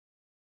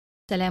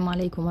Assalamu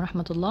alaikum wa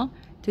rahmatullah.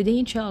 Today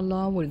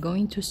inshallah we're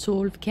going to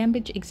solve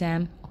Cambridge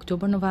exam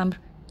October-November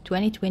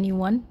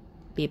 2021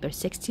 paper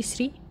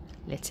 63.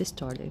 Let's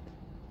start it.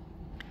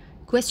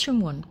 Question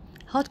 1.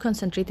 Hot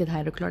concentrated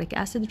hydrochloric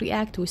acid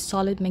react with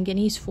solid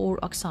manganese 4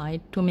 oxide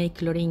to make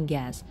chlorine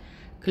gas.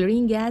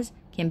 Chlorine gas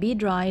can be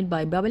dried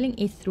by bubbling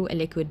it through a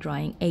liquid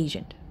drying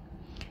agent.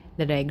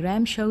 The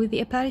diagram shows the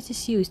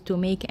apparatus used to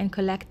make and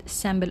collect a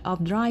sample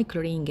of dry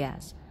chlorine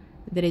gas.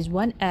 There is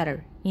one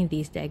error in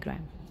this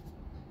diagram.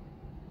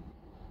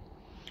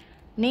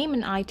 Name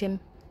an item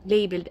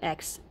labeled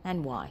X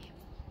and Y.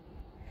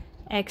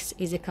 X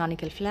is a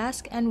conical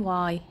flask and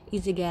Y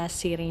is a gas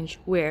syringe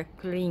where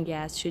chlorine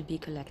gas should be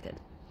collected.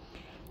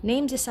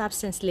 Name the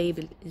substance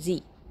labeled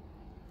Z.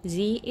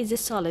 Z is a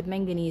solid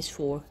manganese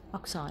 4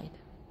 oxide.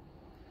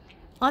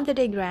 On the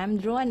diagram,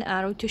 draw an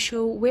arrow to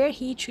show where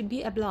heat should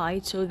be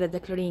applied so that the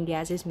chlorine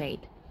gas is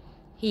made.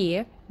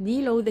 Here,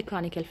 below the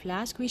conical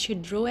flask, we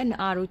should draw an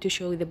arrow to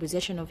show the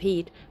position of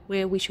heat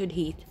where we should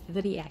heat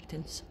the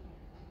reactants.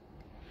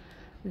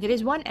 There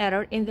is one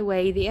error in the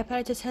way the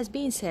apparatus has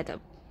been set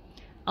up.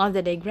 On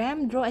the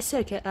diagram, draw a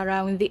circle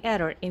around the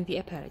error in the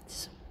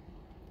apparatus.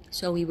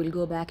 So we will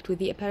go back to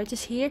the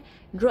apparatus here,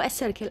 draw a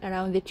circle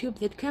around the tube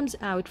that comes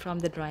out from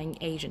the drying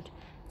agent.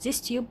 This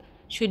tube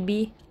should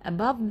be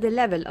above the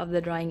level of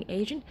the drying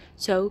agent,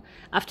 so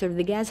after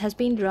the gas has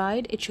been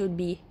dried, it should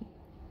be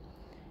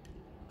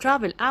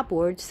travel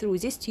upwards through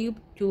this tube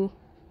to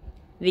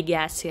the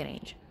gas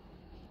syringe.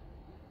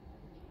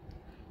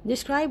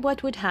 Describe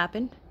what would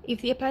happen if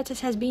the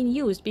apparatus has been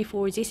used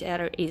before this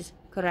error is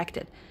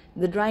corrected.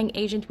 The drying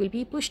agent will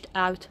be pushed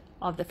out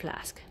of the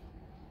flask.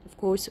 Of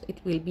course, it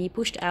will be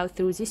pushed out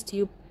through this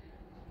tube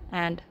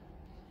and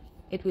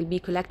it will be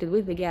collected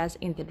with the gas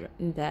in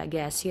the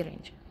gas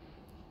syringe.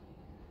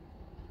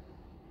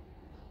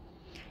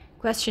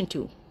 Question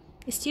 2.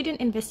 A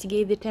student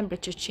investigated the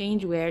temperature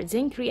change where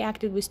zinc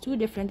reacted with two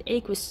different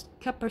aqueous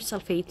copper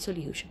sulfate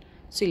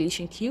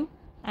solution Q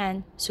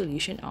and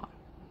solution R.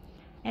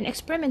 In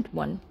experiment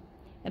 1,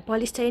 a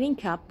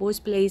polystyrene cup was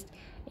placed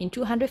in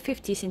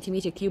 250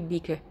 cm3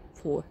 beaker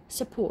for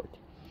support.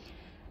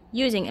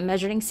 Using a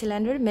measuring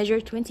cylinder, measure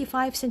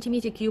 25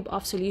 cm3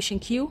 of solution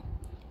Q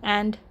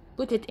and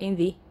put it in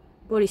the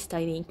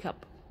polystyrene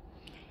cup.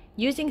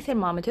 Using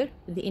thermometer,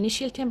 the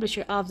initial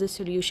temperature of the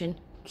solution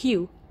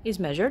Q is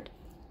measured.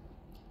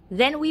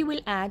 Then we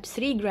will add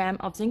 3 grams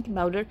of zinc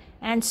powder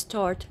and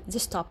start the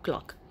stop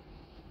clock.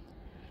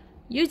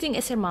 Using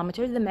a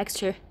thermometer, the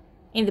mixture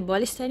in the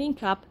polystyrene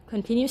cup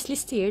continuously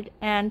stirred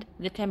and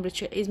the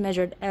temperature is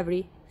measured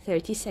every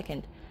 30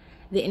 seconds.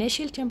 The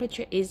initial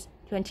temperature is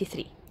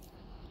 23.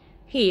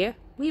 Here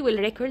we will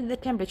record the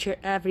temperature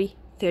every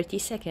 30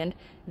 seconds.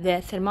 The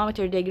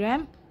thermometer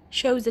diagram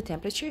shows the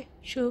temperature.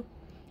 So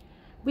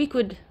we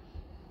could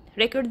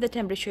record the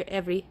temperature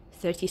every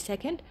 30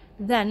 seconds.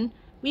 Then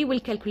we will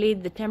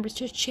calculate the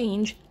temperature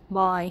change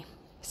by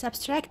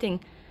subtracting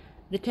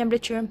the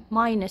temperature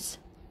minus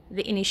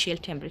the initial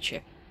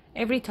temperature.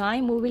 Every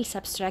time we will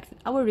subtract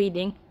our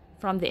reading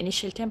from the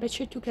initial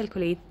temperature to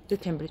calculate the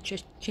temperature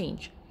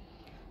change.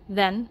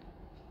 Then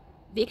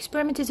the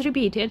experiment is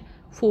repeated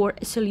for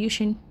a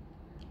solution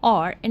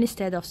R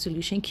instead of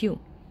solution Q.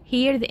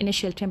 Here the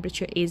initial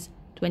temperature is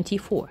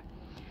 24.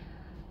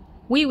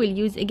 We will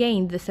use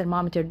again the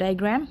thermometer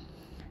diagram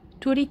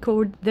to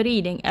record the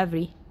reading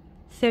every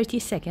 30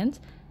 seconds.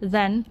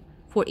 Then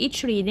for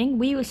each reading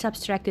we will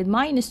subtract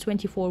minus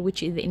 24,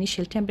 which is the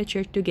initial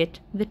temperature, to get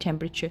the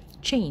temperature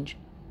change.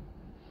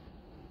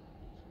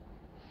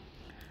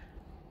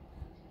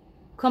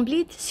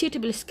 Complete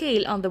suitable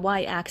scale on the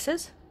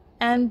y-axis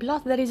and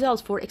plot the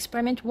results for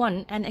experiment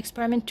 1 and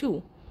experiment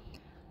 2.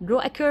 Draw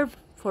a curve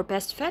for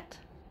best fit,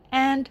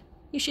 and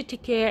you should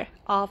take care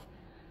of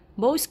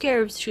both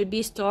curves should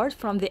be started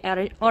from the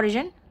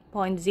origin,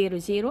 point 0,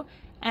 0,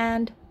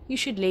 and you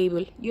should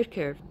label your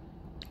curve.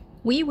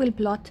 We will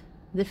plot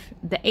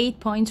the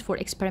 8 points for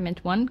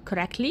experiment 1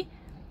 correctly,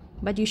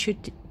 but you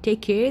should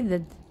take care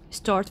that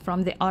start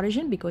from the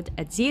origin, because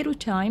at 0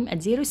 time,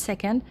 at 0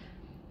 second,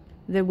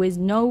 there was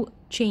no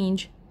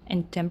change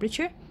in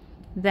temperature.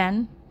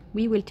 Then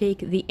we will take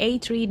the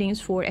 8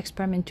 readings for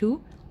experiment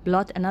 2,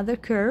 plot another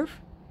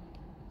curve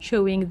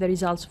showing the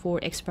results for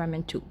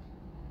experiment 2.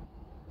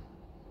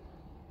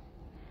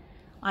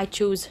 I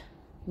choose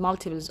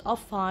multiples of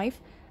 5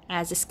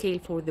 as a scale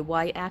for the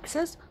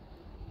y-axis,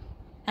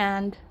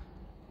 and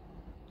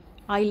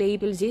I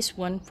label this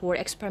one for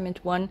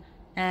experiment 1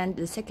 and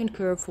the second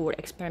curve for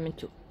experiment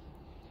 2.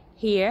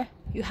 Here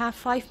you have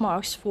 5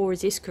 marks for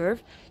this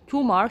curve,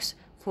 2 marks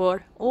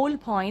for all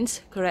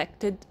points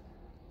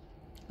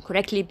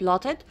correctly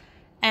plotted,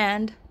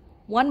 and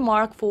 1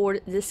 mark for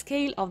the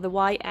scale of the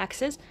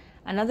y-axis,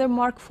 another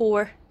mark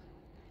for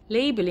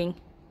labeling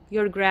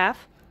your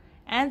graph,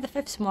 and the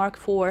 5th mark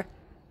for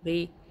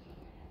the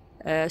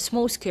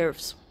smooth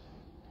curves.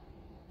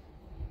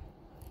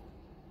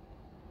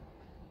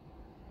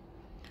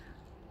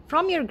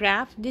 From your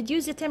graph,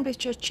 deduce the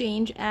temperature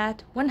change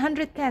at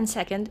 110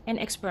 seconds in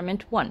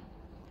experiment 1.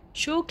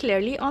 Show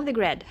clearly on the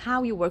grid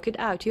how you worked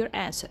out your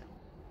answer.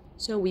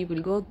 So we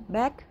will go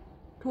back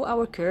to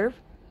our curve.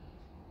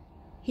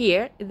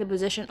 Here in the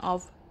position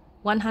of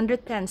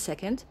 110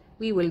 seconds,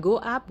 we will go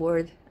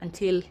upward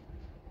until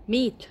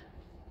meet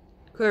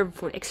curve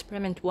for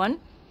experiment 1,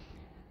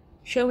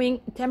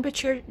 showing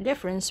temperature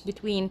difference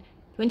between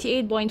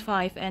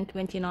 28.5 and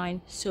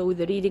 29, so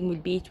the reading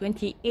will be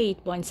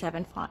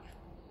 28.75.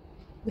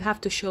 You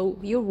have to show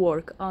your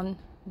work on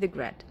the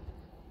grid.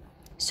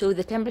 So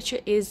the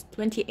temperature is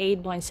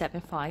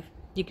 28.75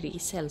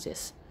 degrees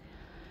Celsius.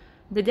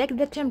 Detect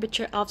the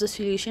temperature of the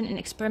solution in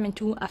experiment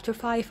 2 after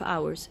 5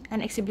 hours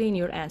and explain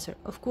your answer.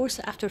 Of course,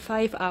 after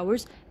 5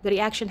 hours, the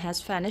reaction has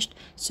finished,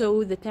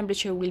 so the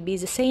temperature will be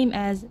the same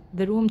as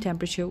the room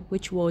temperature,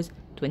 which was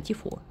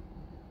 24.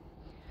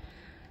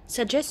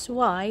 Suggest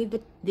why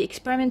the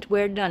experiment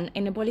were done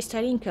in a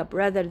polystyrene cup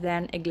rather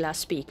than a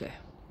glass beaker.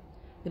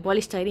 The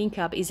polystyrene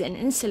cup is an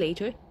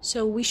insulator,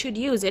 so we should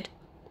use it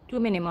to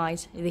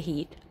minimize the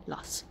heat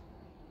loss.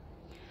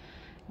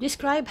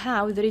 Describe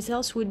how the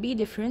results would be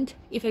different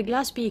if a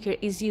glass beaker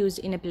is used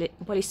in a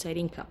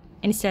polystyrene cup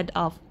instead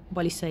of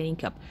polystyrene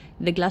cup.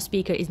 The glass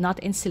beaker is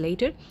not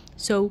insulated,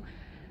 so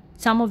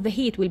some of the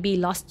heat will be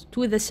lost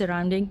to the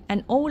surrounding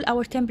and all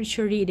our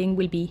temperature reading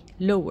will be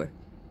lower.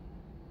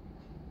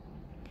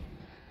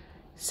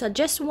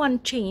 Suggest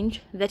one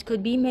change that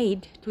could be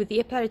made to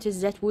the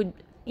apparatus that would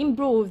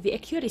improve the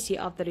accuracy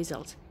of the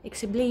results.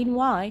 Explain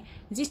why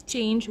this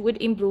change would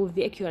improve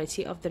the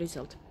accuracy of the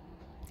result.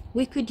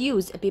 We could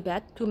use a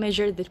pipette to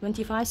measure the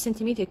 25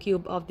 centimeter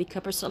cube of the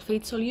copper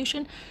sulfate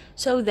solution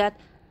so that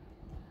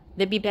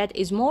the pipette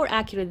is more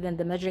accurate than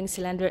the measuring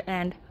cylinder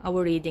and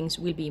our readings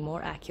will be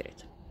more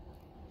accurate.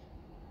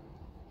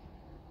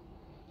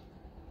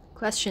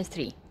 Question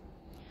 3.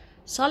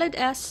 Solid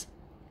S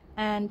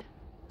and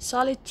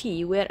solid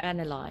T were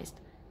analyzed.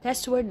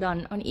 Tests were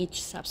done on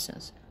each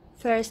substance.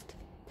 First,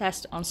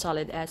 test on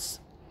solid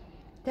S.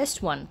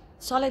 Test 1.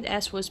 Solid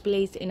S was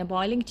placed in a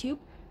boiling tube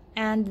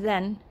and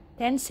then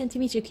 10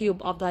 centimeter cube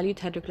of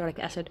dilute hydrochloric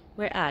acid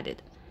were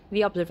added.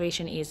 The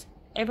observation is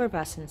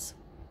effervescence.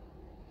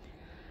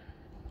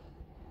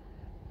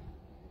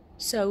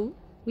 So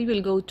we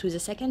will go to the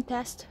second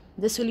test.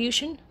 The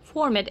solution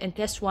formed in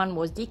test 1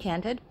 was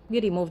decanted. We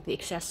removed the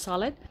excess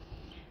solid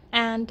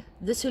and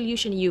the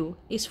solution U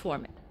is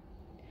formed.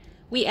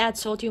 We add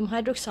sodium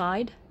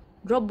hydroxide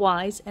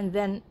dropwise and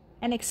then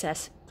an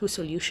excess to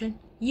solution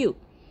U.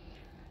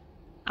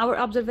 Our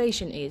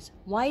observation is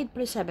white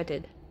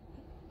precipitate,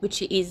 which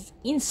is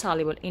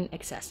insoluble in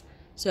excess.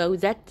 So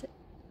that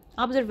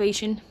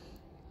observation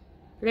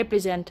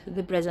represents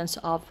the presence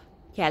of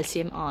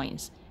calcium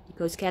ions,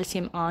 because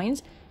calcium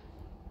ions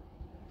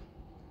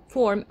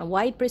form a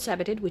white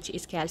precipitate, which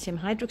is calcium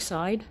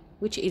hydroxide,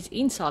 which is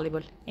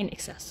insoluble in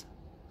excess.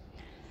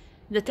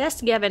 The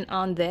test given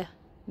on the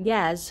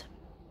gas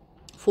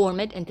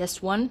formed in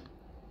test 1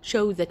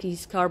 shows that it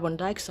is carbon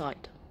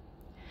dioxide.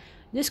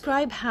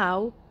 Describe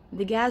how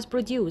the gas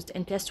produced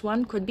in test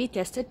 1 could be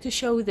tested to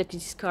show that it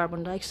is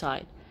carbon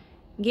dioxide.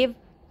 Give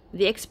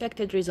the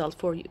expected result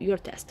for your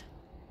test.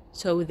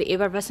 So the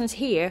effervescence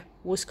here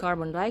was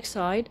carbon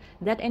dioxide.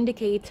 That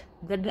indicates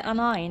that the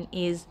anion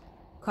is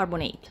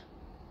carbonate.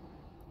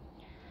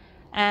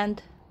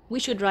 And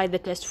we should write the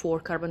test for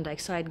carbon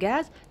dioxide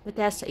gas. The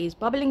test is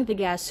bubbling the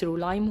gas through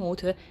lime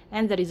water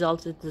and the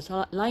result is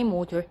the lime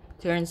water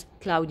turns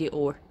cloudy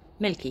or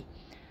milky.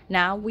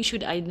 Now we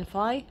should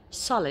identify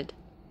solid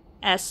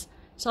S.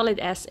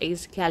 Solid S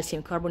is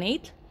calcium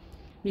carbonate,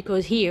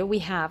 because here we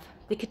have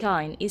the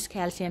cation is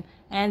calcium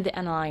and the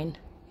anion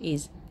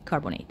is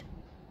carbonate.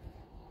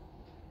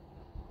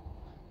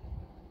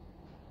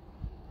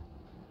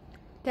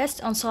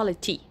 Test on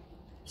solid T.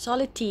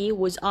 Solid T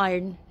was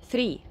iron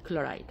 3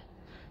 chloride.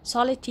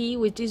 Solid T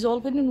was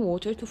dissolved in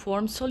water to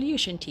form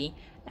solution T,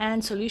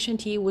 and solution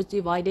T was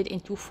divided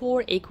into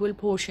 4 equal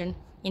portions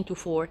into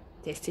 4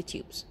 test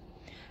tubes.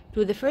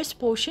 To the first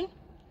portion,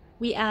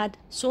 we add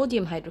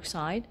sodium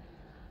hydroxide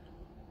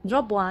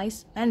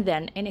dropwise and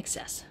then in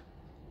excess.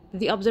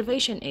 The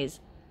observation is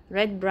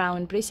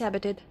red-brown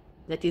precipitate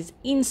that is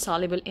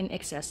insoluble in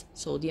excess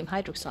sodium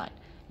hydroxide,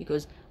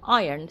 because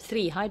iron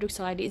 3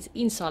 hydroxide is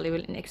insoluble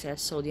in excess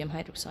sodium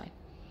hydroxide.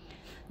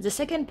 The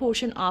second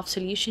portion of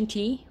solution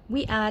T,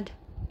 we add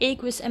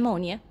aqueous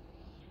ammonia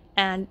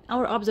and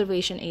our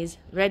observation is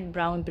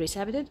red-brown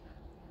precipitate.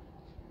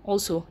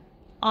 Also,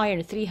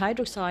 iron 3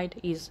 hydroxide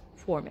is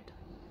formed.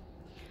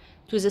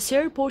 To the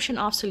third portion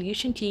of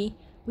solution T,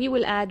 we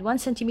will add 1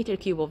 centimeter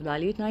cube of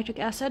dilute nitric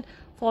acid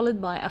followed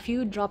by a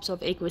few drops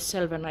of aqueous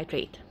silver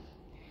nitrate.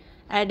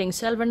 Adding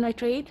silver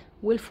nitrate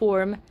will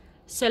form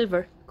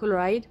silver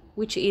chloride,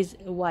 which is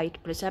a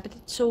white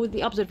precipitate, so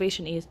the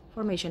observation is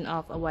formation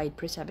of a white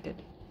precipitate.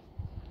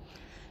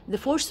 The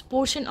fourth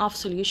portion of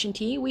solution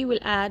T, we will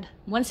add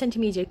 1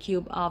 centimeter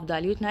cube of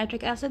dilute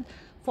nitric acid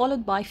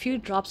followed by few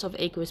drops of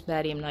aqueous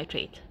barium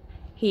nitrate.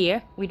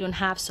 Here we don't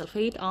have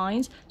sulfate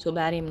ions, so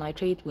barium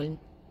nitrate will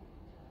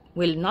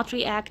not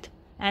react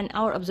and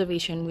our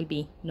observation will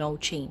be no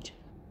change.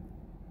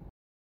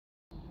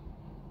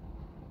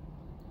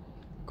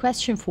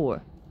 Question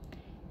 4.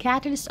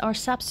 Catalysts are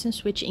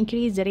substances which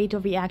increase the rate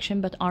of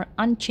reaction but are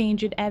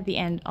unchanged at the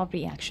end of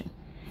reaction.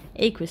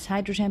 Aqueous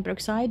hydrogen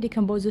peroxide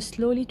decomposes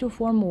slowly to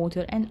form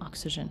water and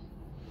oxygen.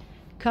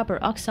 Copper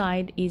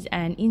oxide is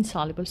an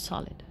insoluble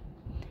solid.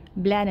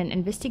 Plan an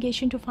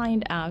investigation to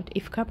find out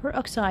if copper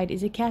oxide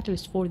is a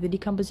catalyst for the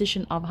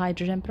decomposition of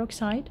hydrogen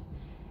peroxide.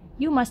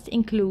 You must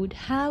include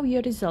how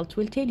your result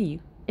will tell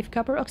you if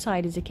copper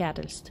oxide is a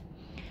catalyst.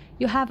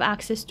 You have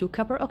access to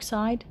copper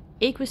oxide,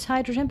 aqueous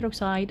hydrogen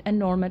peroxide, and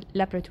normal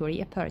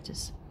laboratory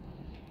apparatus.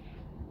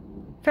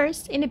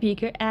 First, in a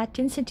beaker, add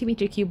 10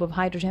 cm³ of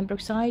hydrogen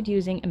peroxide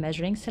using a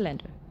measuring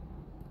cylinder.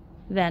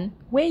 Then,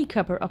 weigh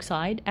copper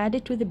oxide, add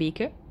it to the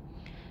beaker.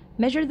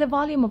 Measure the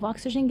volume of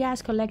oxygen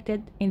gas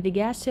collected in the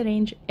gas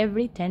syringe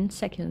every 10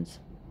 seconds.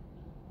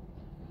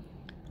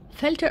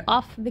 Filter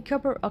off the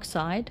copper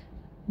oxide,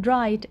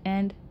 dry it,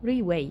 and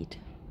re-weigh it.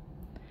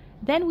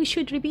 Then we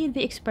should repeat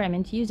the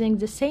experiment using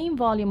the same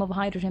volume of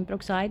hydrogen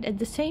peroxide at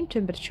the same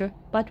temperature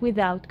but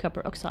without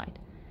copper oxide.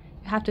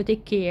 You have to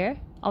take care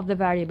of the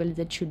variables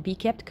that should be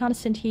kept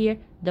constant here,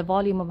 the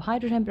volume of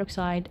hydrogen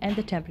peroxide and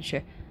the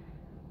temperature.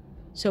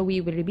 So we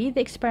will repeat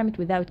the experiment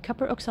without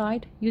copper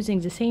oxide using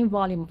the same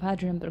volume of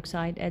hydrogen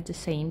peroxide at the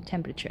same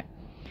temperature.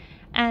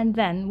 And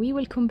then we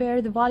will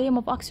compare the volume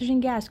of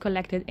oxygen gas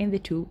collected in the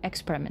two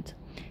experiments.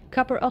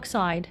 Copper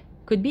oxide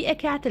could be a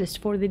catalyst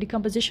for the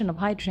decomposition of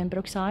hydrogen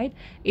peroxide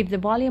if the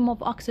volume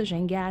of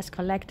oxygen gas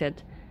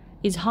collected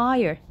is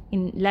higher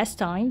in less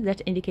time,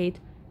 that indicate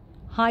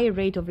higher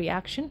rate of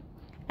reaction,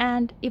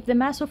 and if the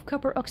mass of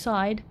copper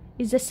oxide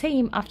is the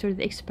same after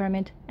the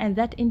experiment, and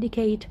that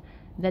indicate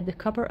that the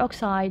copper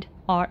oxide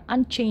are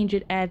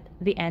unchanged at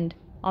the end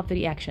of the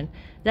reaction.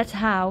 That's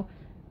how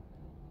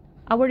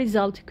our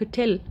result could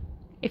tell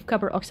if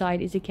copper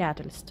oxide is a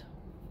catalyst.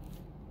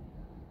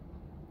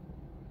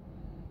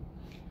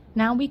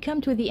 Now we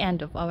come to the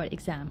end of our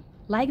exam.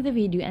 Like the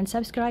video and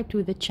subscribe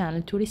to the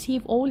channel to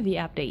receive all the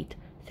updates.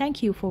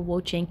 Thank you for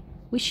watching.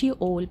 Wish you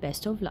all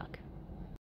best of luck.